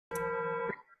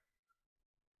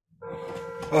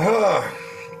Aha!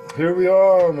 Here we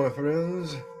are, my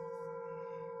friends,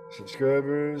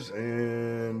 subscribers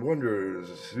and wanderers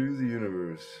through the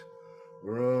universe.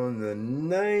 We're on the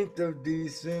 9th of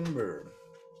December,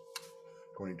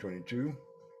 2022.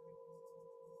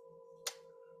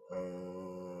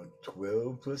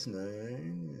 12 plus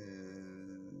 9 is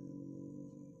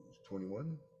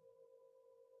 21.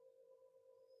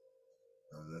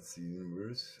 That's the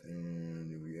universe.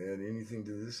 And if we add anything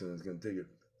to this, it's going to take it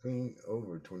clean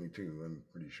over 22, I'm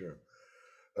pretty sure.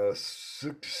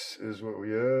 6 is what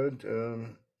we add.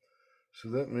 So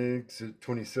that makes it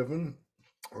 27,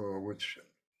 which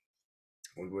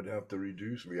we would have to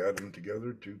reduce. We add them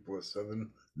together, 2 plus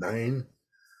 7, 9.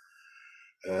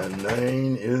 And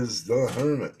 9 is the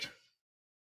Hermit.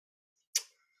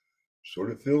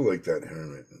 Sort of feel like that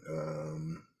Hermit.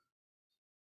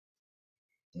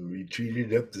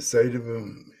 Retreated up the side of a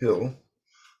hill.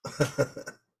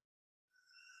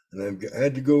 And I've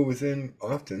had to go within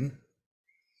often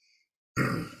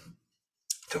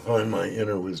to find my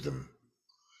inner wisdom.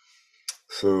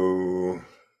 So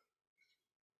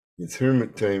it's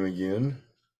Hermit time again.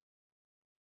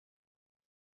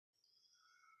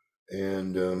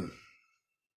 And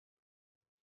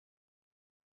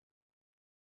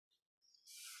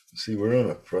see, we're on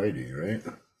a Friday, right?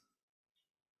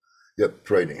 Yep,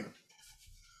 Friday.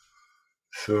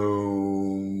 So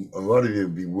a lot of you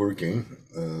will be working.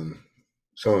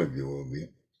 Some of you will be.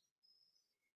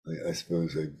 I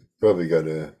suppose I probably got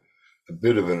a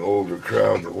bit of an older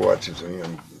crowd that watches me.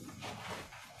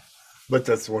 But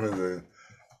that's one of the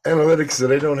analytics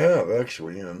that I don't have,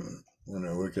 actually. When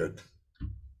I look at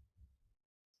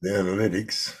the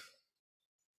analytics,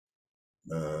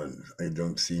 I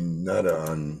don't see nada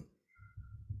on.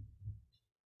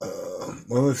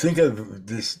 Well, I think I've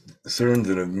discerned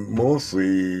that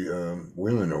mostly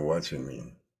women are watching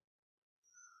me.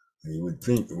 You would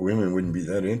think women wouldn't be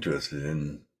that interested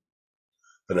in,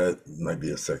 but that might be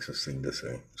a sexist thing to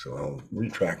say, so I'll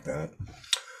retract that.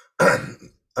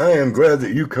 I am glad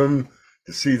that you come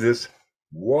to see this,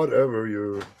 whatever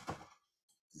your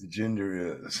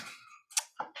gender is,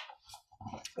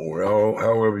 or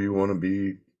however you want to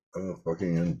be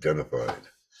fucking identified.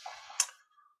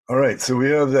 All right, so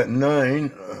we have that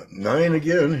 9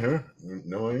 again here.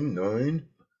 9.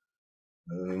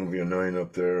 There'll be a 9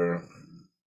 up there,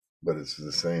 but it's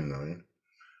the same 9.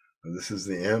 This is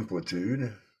the amplitude.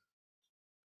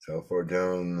 It's how far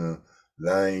down the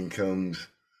line comes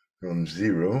from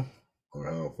 0, or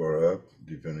how far up,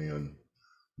 depending on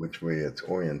which way it's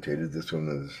orientated. This one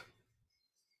is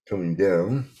coming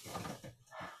down,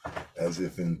 as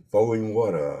if in falling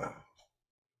water.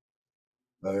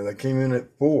 That came in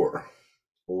at 4.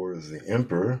 4 is the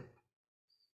Emperor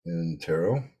in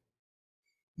Tarot,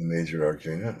 the major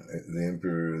arcana. The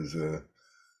Emperor is the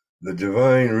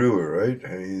divine ruler, right?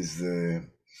 He's the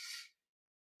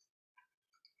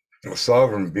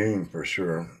sovereign being for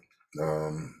sure.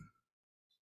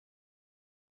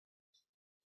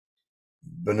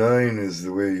 Benign is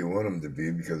the way you want him to be,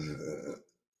 because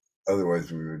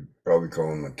otherwise we would probably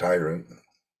call him a tyrant.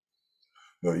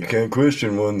 But you can't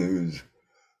question one who's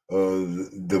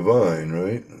divine,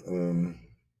 right?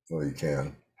 Well, you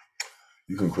can.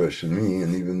 You can question me,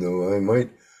 and even though I might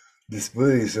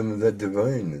display some of that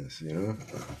divineness,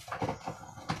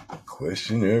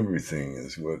 question everything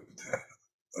is what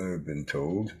I've been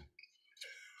told.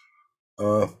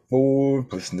 4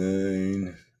 plus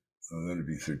 9, that'd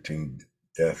be 13.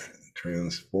 Death,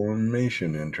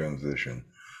 transformation, and transition.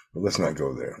 But let's not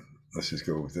go there. Let's just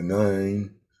go with the 9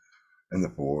 and the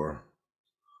 4.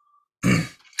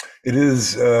 It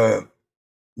is,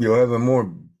 you'll have a more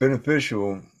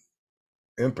beneficial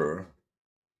emperor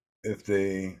if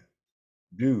they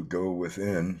do go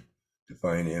within to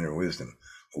find inner wisdom.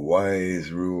 A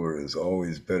wise ruler is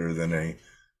always better than a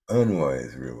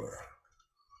unwise ruler.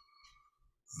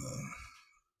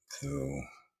 So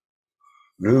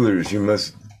rulers, you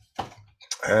must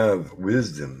have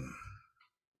wisdom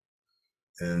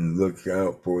and look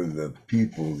out for the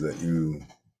people that you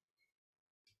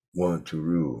want to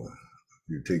rule. If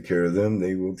you take care of them,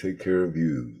 they will take care of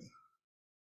you.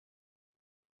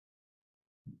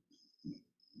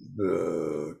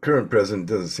 The current president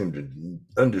doesn't seem to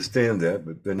understand that,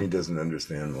 but then he doesn't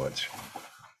understand much.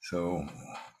 So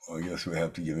I guess we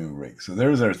have to give him a break. So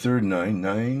there's our third 9.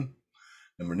 9,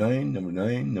 number 9, number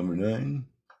 9, number 9.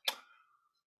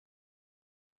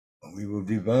 We will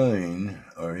divine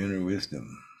our inner wisdom.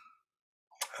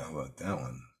 How about that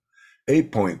one?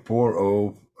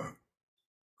 8.40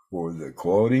 for the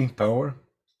quality power.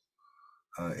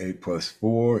 8 plus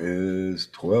 4 is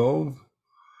 12.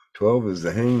 12 is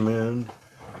the hangman.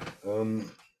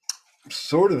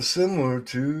 sort of similar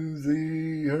to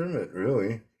the Hermit,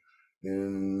 really,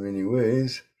 in many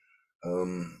ways.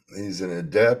 He's an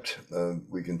adept.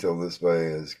 We can tell this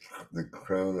by the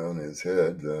crown on his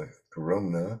head, the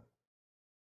corona,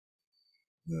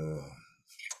 the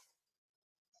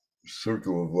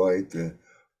circle of light, the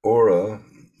aura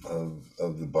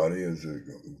of the body is a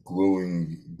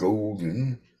glowing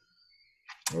golden.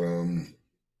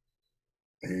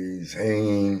 He's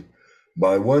hanging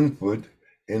by one foot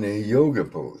in a yoga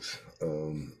pose.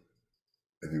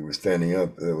 If he were standing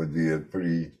up, that would be a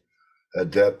pretty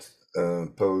adept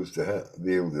pose to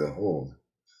be able to hold.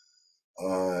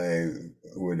 I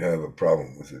would have a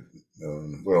problem with it.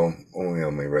 Well, only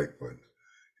on my right foot,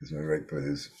 because my right foot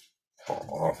is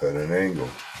off at an angle,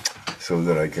 so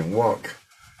that I can walk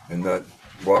and not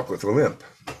walk with a limp.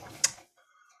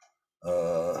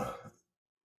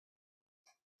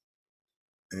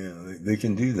 They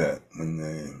can do that when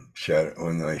I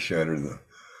shatter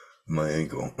my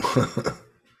ankle.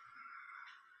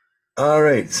 All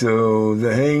right, so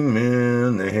the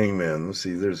hangman. Let's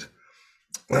see. There's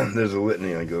a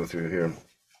litany I go through here.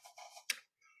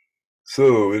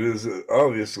 So it is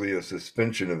obviously a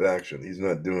suspension of action. He's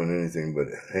not doing anything but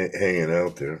hanging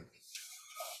out there.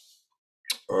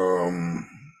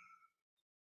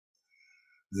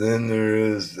 Then there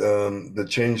is the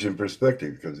change in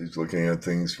perspective, because he's looking at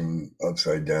things from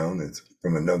upside down. It's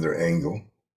from another angle,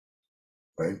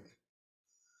 right?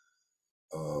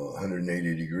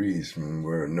 180 degrees from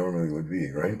where it normally would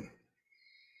be, right?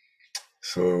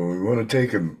 So we want to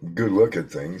take a good look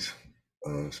at things,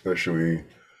 especially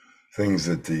things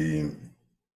that the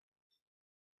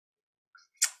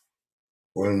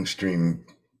one stream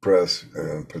press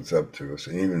puts up to us,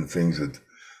 and even things that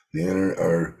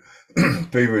our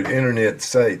favorite internet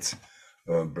sites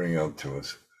bring out to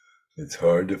us. It's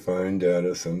hard to find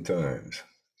data sometimes.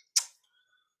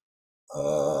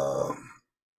 A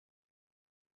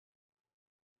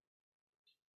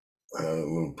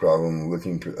little problem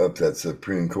looking up that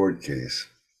Supreme Court case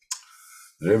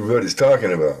that everybody's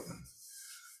talking about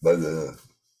by the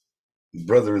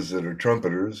brothers that are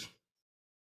trumpets.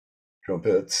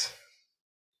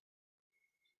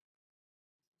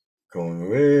 Going,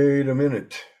 wait a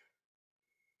minute.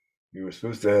 You were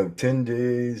supposed to have 10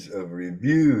 days of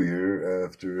review here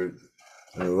after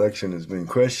an election has been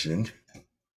questioned.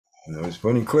 And there was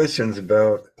funny questions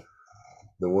about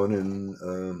the one in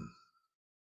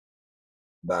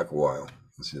back a while,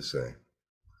 let's just say.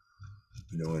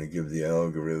 You don't want to give the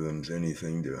algorithms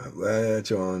anything to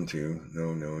latch on to.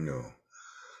 No.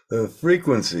 The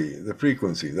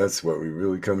frequency, that's what we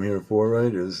really come here for,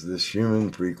 right? Is this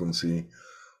human frequency.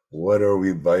 What are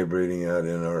we vibrating at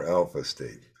in our alpha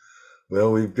state?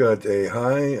 Well, we've got a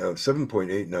high of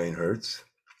 7.89 hertz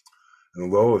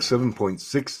and a low of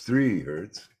 7.63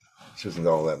 hertz, which isn't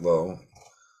all that low.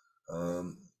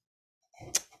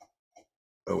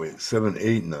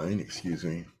 789, excuse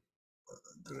me.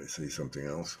 Did I say something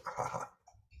else?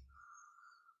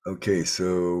 Okay,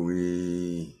 so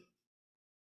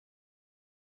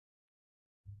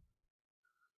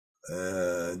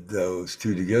those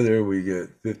two together, we get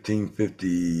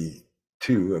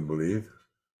 1552, I believe.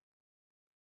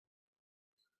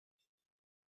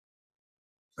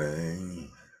 Bang.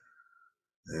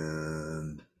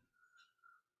 And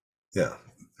yeah,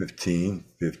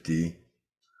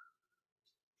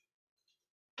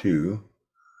 1552,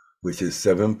 which is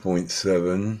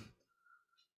 7.76.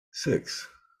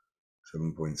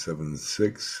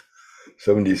 7.76,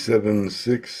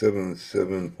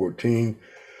 77.67714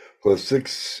 plus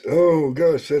 6. Oh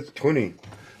gosh, that's 20.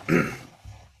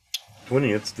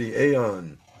 20, it's the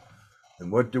Aeon.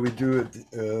 And what do we do at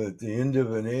the end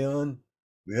of an Aeon?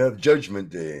 We have Judgment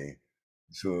Day.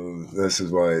 So this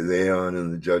is why the Aeon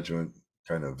and the Judgment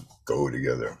kind of go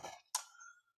together.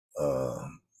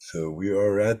 So we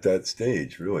are at that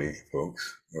stage, really,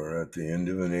 folks. We're at the end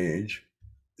of an age.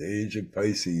 The age of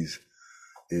Pisces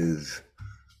is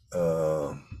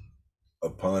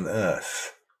upon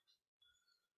us.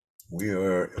 We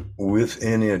are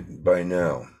within it by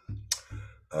now.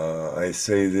 I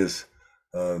say this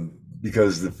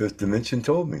because the fifth dimension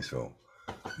told me so.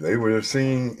 They were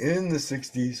seeing in the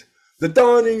 60s the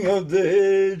dawning of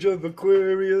the age of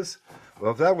Aquarius.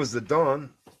 Well, if that was the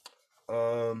dawn,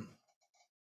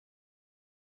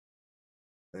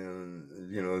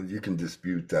 and you can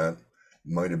dispute that.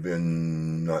 It might have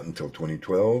been not until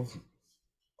 2012.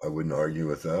 I wouldn't argue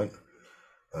with that.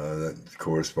 That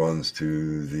corresponds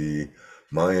to the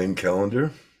Mayan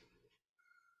calendar.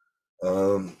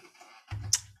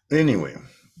 Anyway,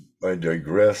 I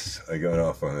digress. I got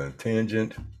off on a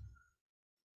tangent.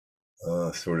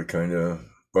 Sort of, kind of.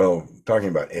 well, talking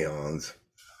about Aeons,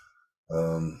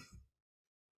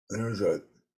 there's a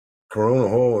corona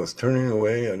hole is turning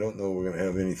away. I don't know if we're going to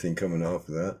have anything coming off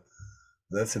of that.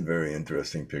 That's a very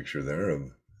interesting picture there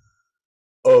of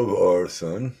our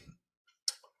sun.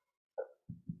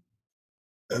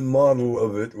 A model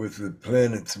of it with the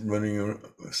planets running,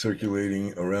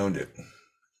 circulating around it.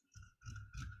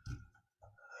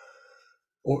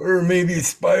 Or maybe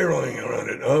spiraling around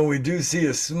it. Oh, we do see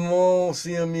a small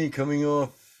CME coming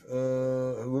off, a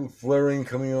little flaring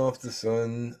coming off the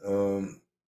sun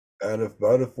at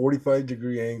about a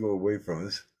 45-degree angle away from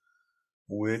us,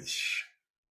 which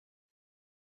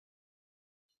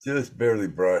just barely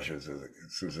brushes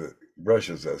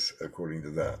us according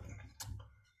to that.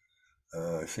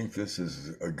 I think this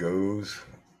is a goes.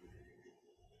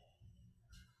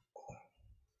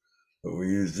 But we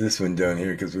use this one down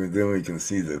here because then we can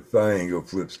see the phi angle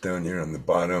flips down here on the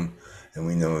bottom, and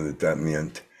we know that that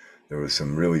meant there was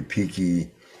some really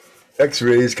peaky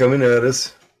X-rays coming at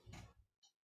us.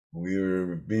 We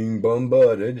are being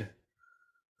bombarded.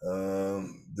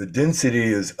 The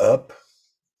density is up.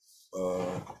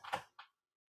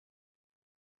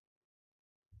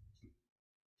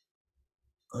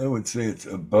 I would say it's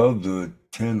above the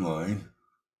 10 line,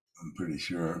 I'm pretty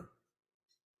sure.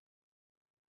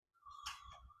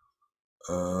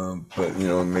 But you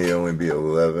know, it may only be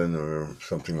 11 or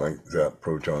something like that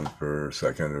protons per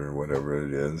second or whatever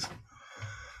it is.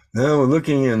 Now we're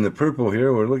looking in the purple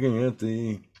here. We're looking at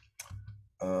the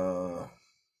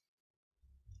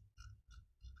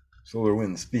solar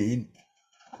wind speed,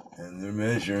 and they're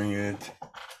measuring it.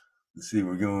 Let's see,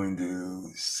 we're going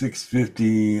to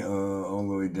 650 all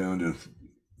the way down to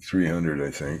 300,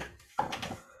 I think.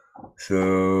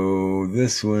 So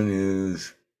this one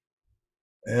is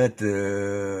at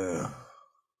the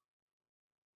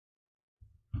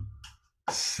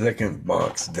second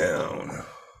box down.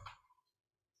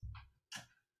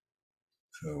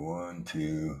 So 1,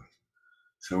 2.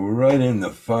 So we're right in the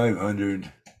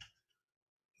 500.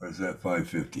 Or is that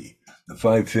 550? The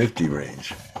 550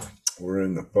 range. We're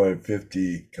in the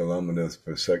 550 kilometers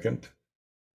per second.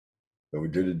 So we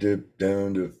did a dip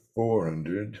down to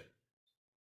 400.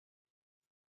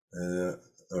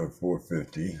 Or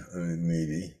 450,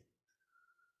 maybe.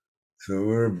 So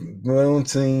we're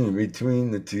bouncing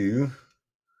between the two.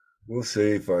 We'll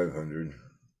say 500.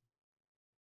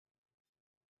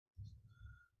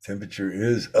 Temperature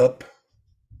is up,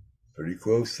 pretty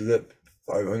close to that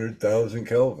 500,000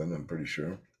 Kelvin, I'm pretty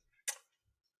sure.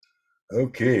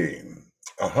 Okay,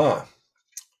 aha.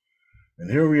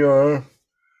 And here we are,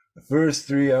 the first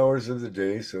 3 hours of the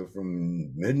day. So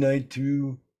from midnight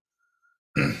to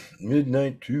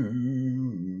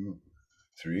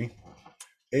 3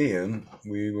 a.m.,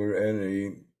 we were at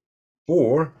a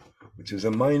 4, which is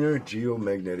a minor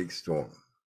geomagnetic storm.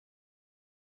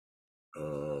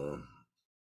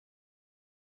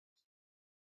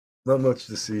 Not much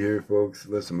to see here, folks.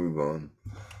 Let's move on.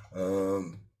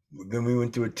 Then we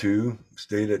went to a 2,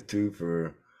 stayed at 2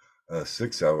 for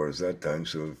 6 hours that time.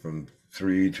 So from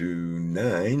 3 to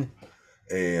 9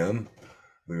 a.m.,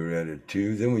 we were at a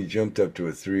 2. Then we jumped up to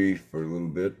a 3 for a little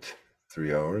bit,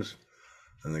 3 hours.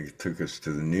 And it took us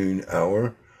to the noon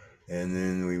hour. And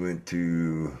then we went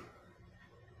to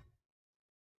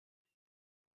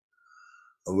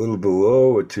a little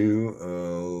below a 2, a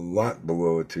lot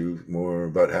below a 2, more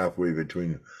about halfway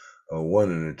between a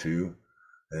 1 and a 2.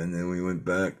 And then we went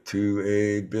back to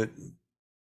a bit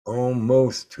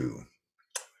almost 2.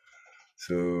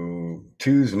 So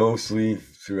 2s mostly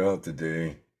throughout the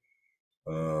day,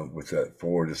 with that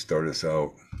 4 to start us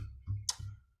out.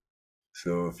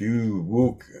 So if you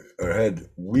woke or had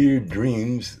weird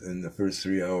dreams in the first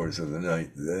 3 hours of the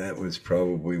night, that was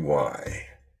probably why.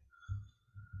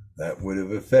 That would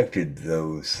have affected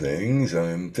those things,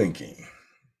 I'm thinking.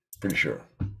 Pretty sure,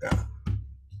 yeah.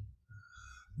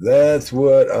 That's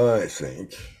what I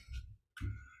think.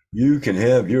 You can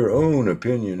have your own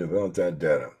opinion about that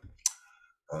data.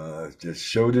 Just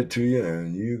showed it to you,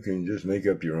 and you can just make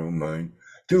up your own mind.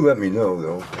 Do let me know,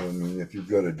 though. I mean, if you've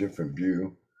got a different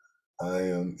view, I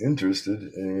am interested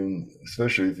in,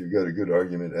 especially if you've got a good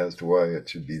argument as to why it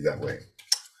should be that way.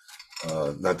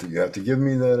 Not that you have to give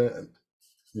me that,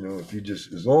 you know, if you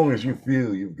just, as long as you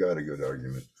feel you've got a good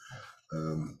argument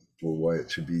for why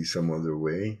it should be some other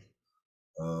way,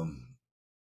 you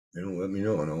know, let me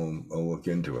know and I'll look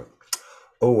into it.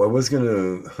 Oh,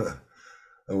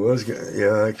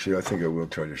 yeah, actually, I think I will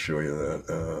try to show you that.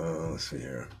 Let's see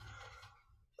here.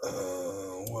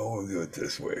 Well, we'll do it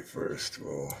this way first.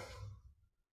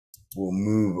 We'll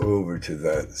move over to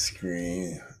that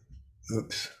screen.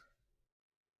 Oops.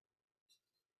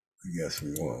 I guess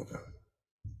we won't.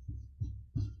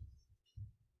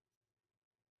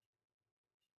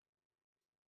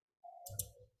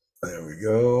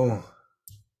 go.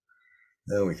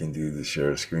 Now we can do the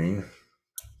share screen.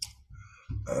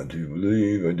 I do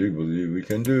believe we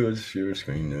can do a share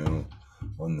screen now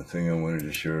on the thing I wanted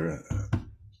to share.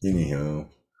 Anyhow,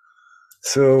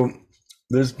 so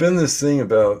there's been this thing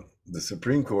about the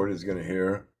Supreme Court is going to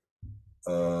hear,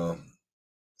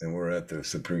 and we're at the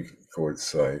Supreme Court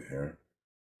site here.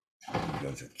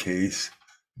 That's a case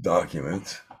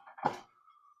document.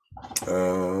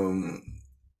 I'm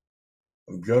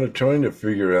trying to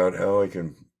figure out how I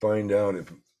can find out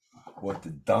what the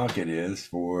docket is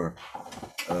for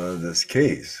this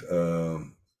case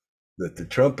that the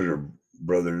Trumpeter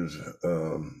brothers,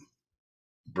 the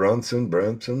Branson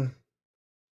brothers,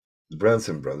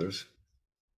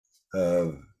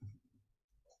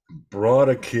 brought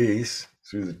a case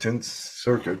through the 10th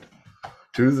Circuit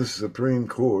to the Supreme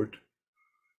Court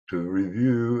to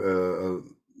review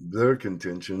their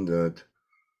contention that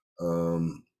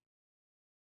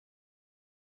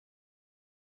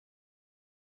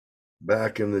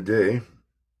back in the day,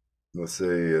 let's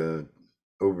say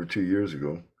over 2 years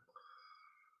ago,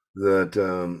 that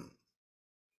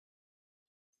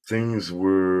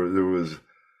there was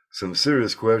some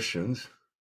serious questions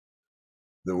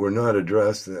that were not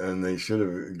addressed, and they should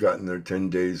have gotten their 10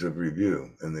 days of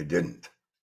review, and they didn't.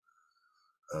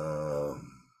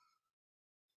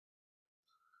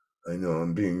 I know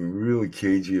I'm being really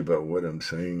cagey about what I'm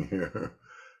saying here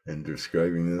and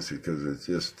describing this, because it's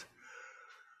just,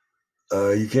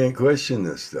 you can't question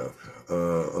this stuff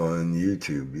on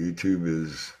YouTube. YouTube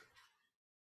is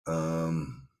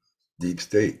deep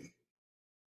state,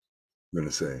 I'm going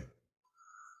to say,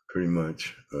 pretty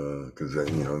much, because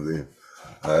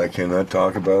I cannot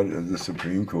talk about the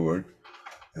Supreme Court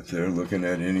if they're looking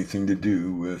at anything to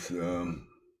do with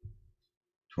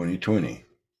 2020.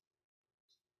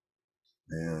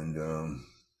 And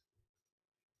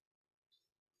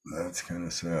that's kind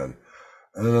of sad.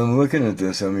 And I'm looking at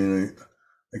this. I mean,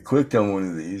 I clicked on one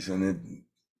of these, and it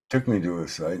took me to a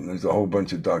site, and there's a whole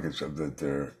bunch of dockets that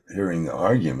they're hearing the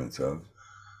arguments of.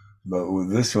 But with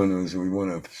this one, we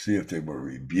want to see if they were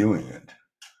reviewing it.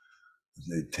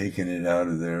 They'd taken it out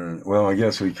of there. Well, I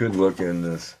guess we could look in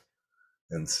this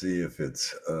and see if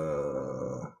it's,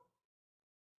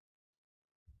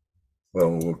 well,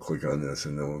 we'll click on this,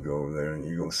 and then we'll go over there, and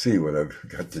you will see what I've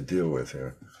got to deal with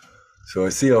here. So I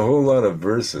see a whole lot of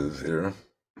verses here,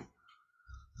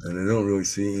 and I don't really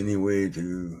see any way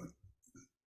to,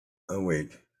 oh,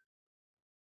 wait.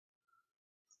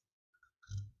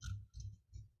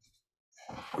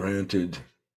 Granted,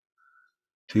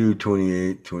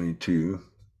 228:22.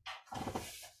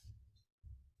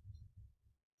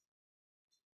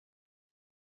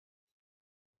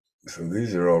 So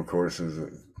these are all courses.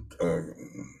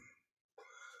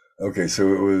 Okay,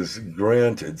 so it was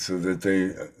granted, so that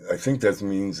I think that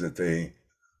means that they,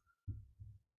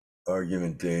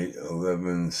 argument date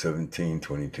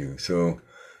 11/17/22. So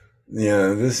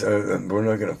yeah, this we're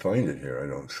not going to find it here, I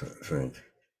don't think.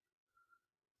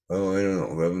 Oh, I don't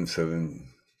know,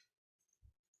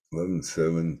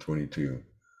 11/7/22.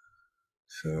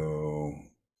 So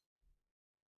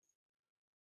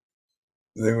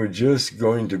they were just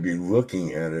going to be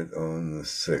looking at it on the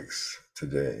 6th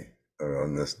today, or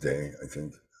on this day, I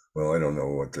think. Well, I don't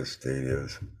know what this date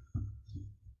is.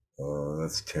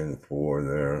 That's 10/4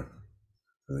 there,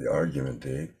 for the argument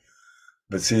date.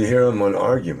 But see, here I'm on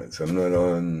arguments. I'm not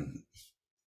on,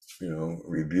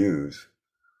 reviews.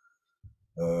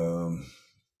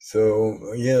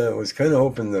 So yeah, I was kind of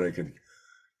hoping that I could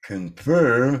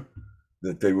confirm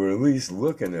that they were at least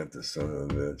looking at the son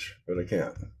of a bitch, but I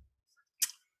can't.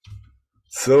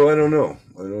 So I don't know.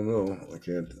 I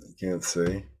can't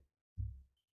say.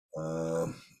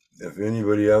 If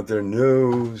anybody out there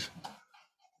knows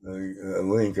a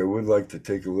link, I would like to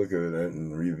take a look at it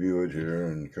and review it here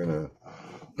and kind of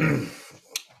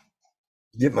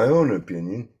get my own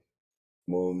opinion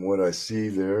on what I see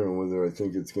there, and whether I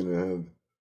think it's going to have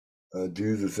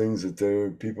do the things that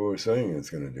people are saying it's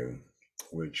going to do,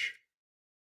 which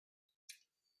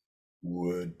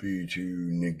would be to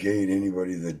negate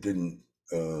anybody that didn't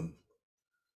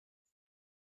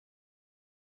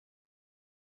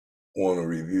want to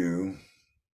review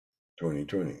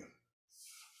 2020.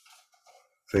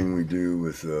 Thing we do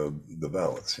with the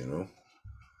ballots,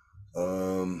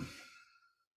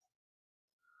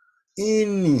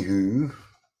 Anywho,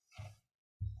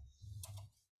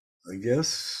 I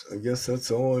guess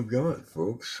that's all I've got,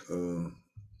 folks.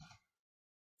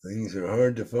 Things are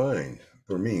hard to find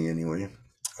for me, anyway.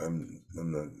 I'm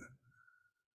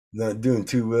not doing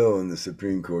too well in the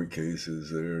Supreme Court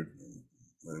cases.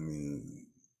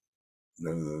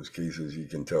 None of those cases you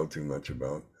can tell too much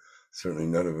about. Certainly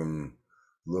none of them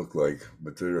look like,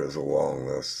 but there is a long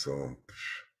list, so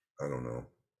I don't know.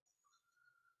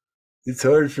 It's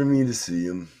hard for me to see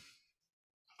them,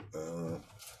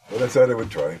 but I thought I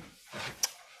would try.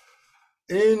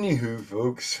 Anywho,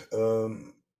 folks,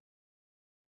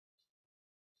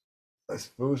 I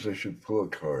suppose I should pull a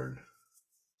card.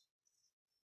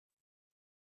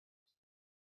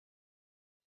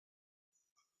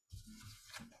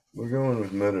 We're going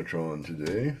with Metatron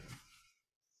today.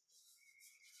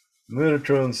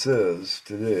 Metatron says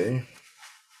today,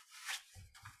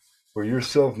 for your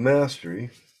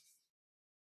self-mastery,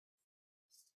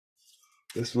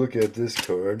 let's look at this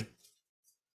card.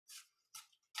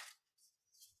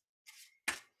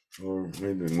 Or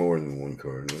maybe more than one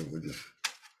card.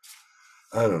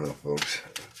 I don't know, folks.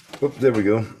 Oh, there we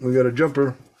go. We got a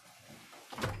jumper.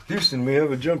 Houston, we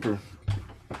have a jumper.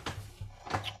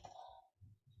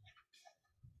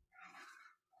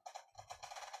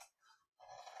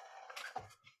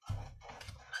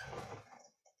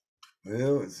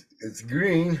 Well, it's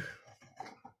green.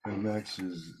 It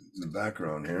matches the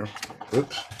background here.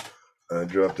 Oops, I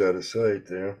dropped out of sight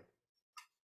there.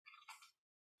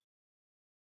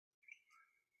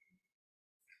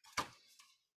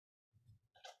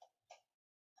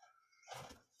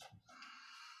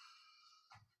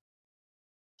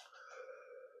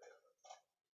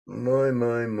 My.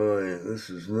 This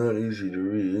is not easy to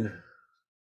read.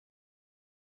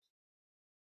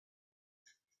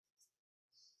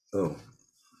 Oh,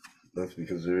 that's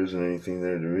because there isn't anything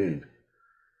there to read.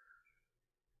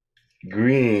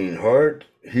 Green, heart,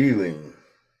 healing.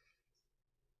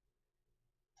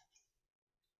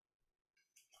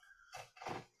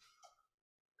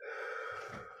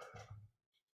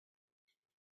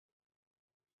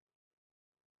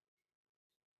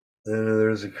 And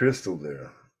there's a crystal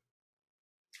there.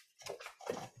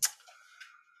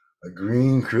 A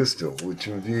green crystal, which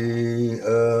would be,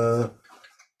 I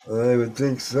would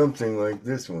think something like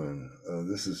this one.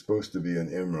 This is supposed to be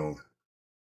an emerald.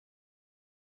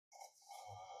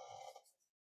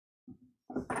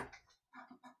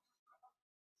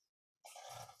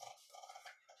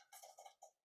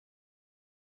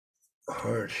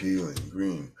 Heart healing,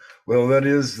 green. Well, that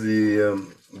is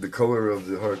the color of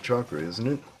the heart chakra, isn't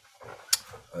it?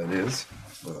 It is.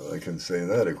 Well, I can say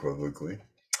that equivocally.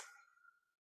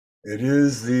 It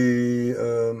is the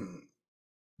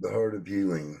heart of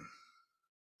healing.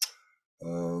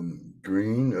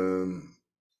 Green.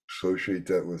 Associate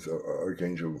that with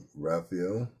Archangel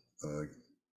Raphael.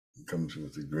 Comes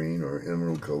with the green or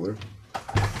emerald color.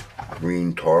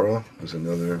 Green Tara is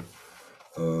another.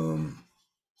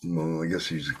 Well, I guess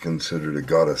she's considered a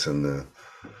goddess in the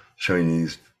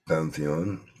Chinese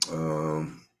pantheon.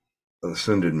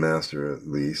 Ascended master, at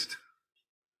least,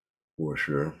 for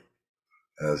sure,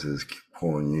 as is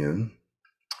Kuan Yin.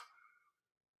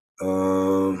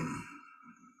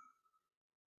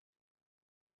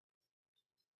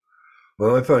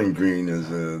 Well, I find green as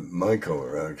my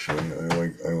color, actually. I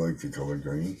like the color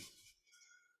green.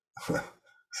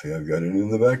 See, I've got it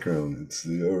in the background. It's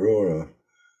the aurora.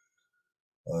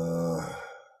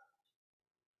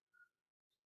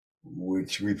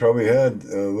 Which we probably had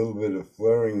a little bit of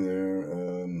flaring there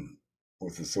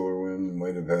with the solar wind. We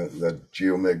might have had that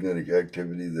geomagnetic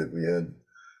activity that we had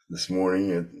this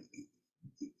morning at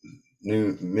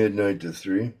midnight to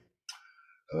 3.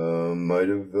 Might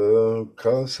have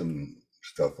caused some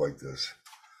stuff like this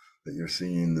that you're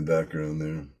seeing in the background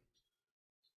there.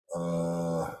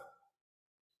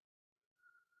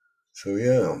 So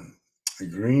yeah,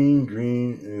 green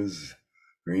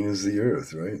is the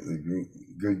earth, right? The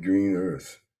good green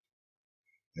earth.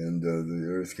 And the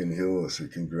earth can heal us,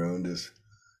 it can ground us,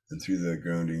 and through that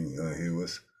grounding heal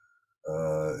us.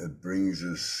 It brings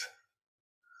us,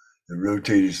 it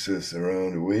rotates us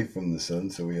around away from the sun,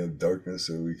 so we have darkness,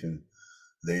 so we can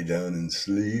lay down and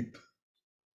sleep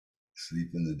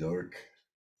in the dark.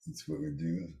 That's what we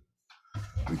do.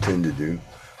 We tend to do.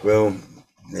 Well,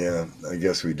 yeah, I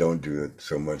guess we don't do it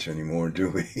so much anymore, do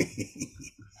we?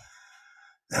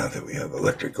 Now that we have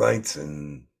electric lights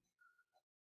and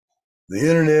the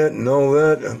internet and all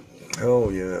that,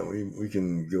 hell yeah, we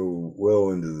can go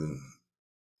well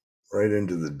right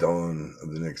into the dawn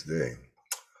of the next day.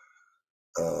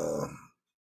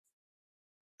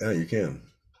 Yeah, you can.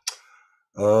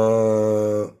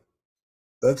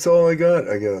 That's all I got,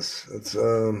 I guess. That's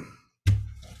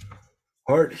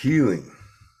heart healing.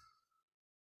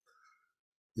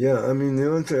 Yeah, I mean,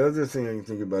 the other thing I can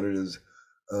think about it is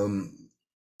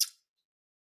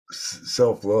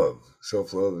self-love.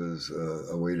 Self-love is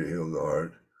a way to heal the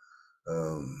heart.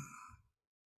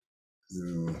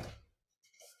 You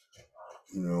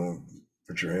know,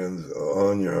 put your hands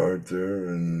on your heart there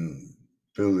and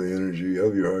feel the energy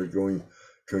of your heart going,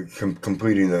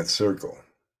 completing that circle.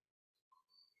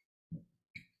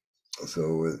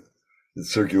 So it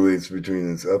circulates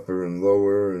between its upper and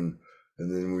lower, and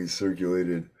then we circulate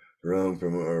it around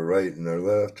from our right and our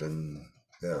left, and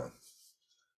yeah.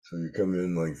 So you come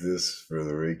in like this for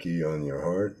the Reiki on your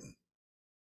heart,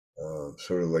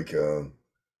 sort of like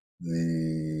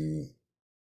the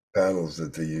paddles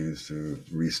that they use to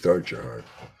restart your heart.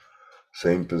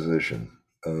 Same position,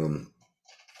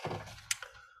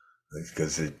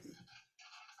 because it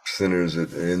centers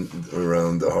it in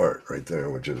around the heart right there,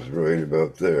 which is right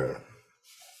about there.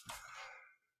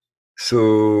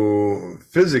 So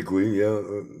physically, yeah,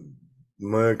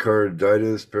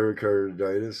 myocarditis,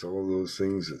 pericarditis, all those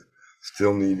things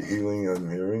still need healing,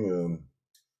 I'm hearing.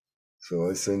 So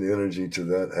I send energy to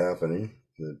that happening.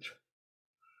 That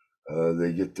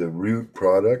they get the root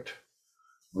product,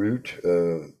 put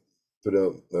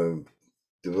out,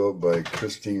 developed by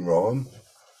Christine Rahm,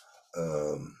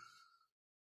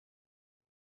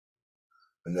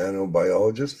 a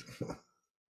nanobiologist.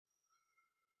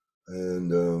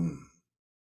 And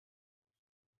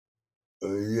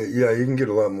yeah, you can get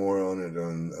a lot more on it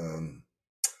on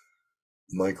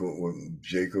Michael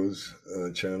Jaco's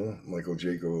channel, Michael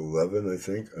Jaco 11, I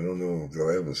think. I don't know, though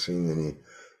I haven't seen any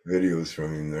videos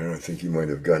from him there. I think he might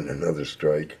have gotten another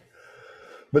strike.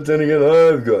 But then again,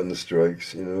 I've gotten the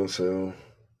strikes, so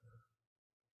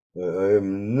I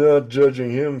am not judging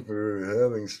him for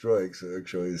having strikes. I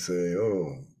actually say,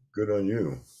 oh, good on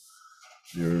you.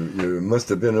 You must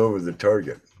have been over the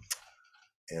target.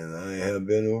 And I have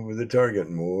been over the target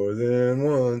more than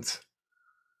once.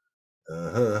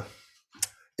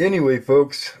 Anyway,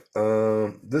 folks,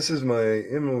 this is my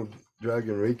Emerald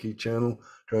Dragon Reiki channel,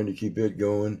 trying to keep it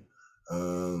going.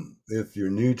 If you're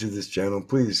new to this channel,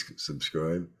 please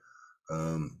subscribe.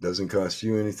 Doesn't cost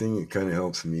you anything. It kind of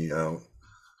helps me out.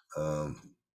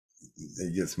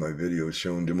 It gets my videos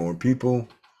shown to more people,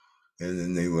 and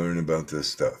then they learn about this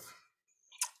stuff.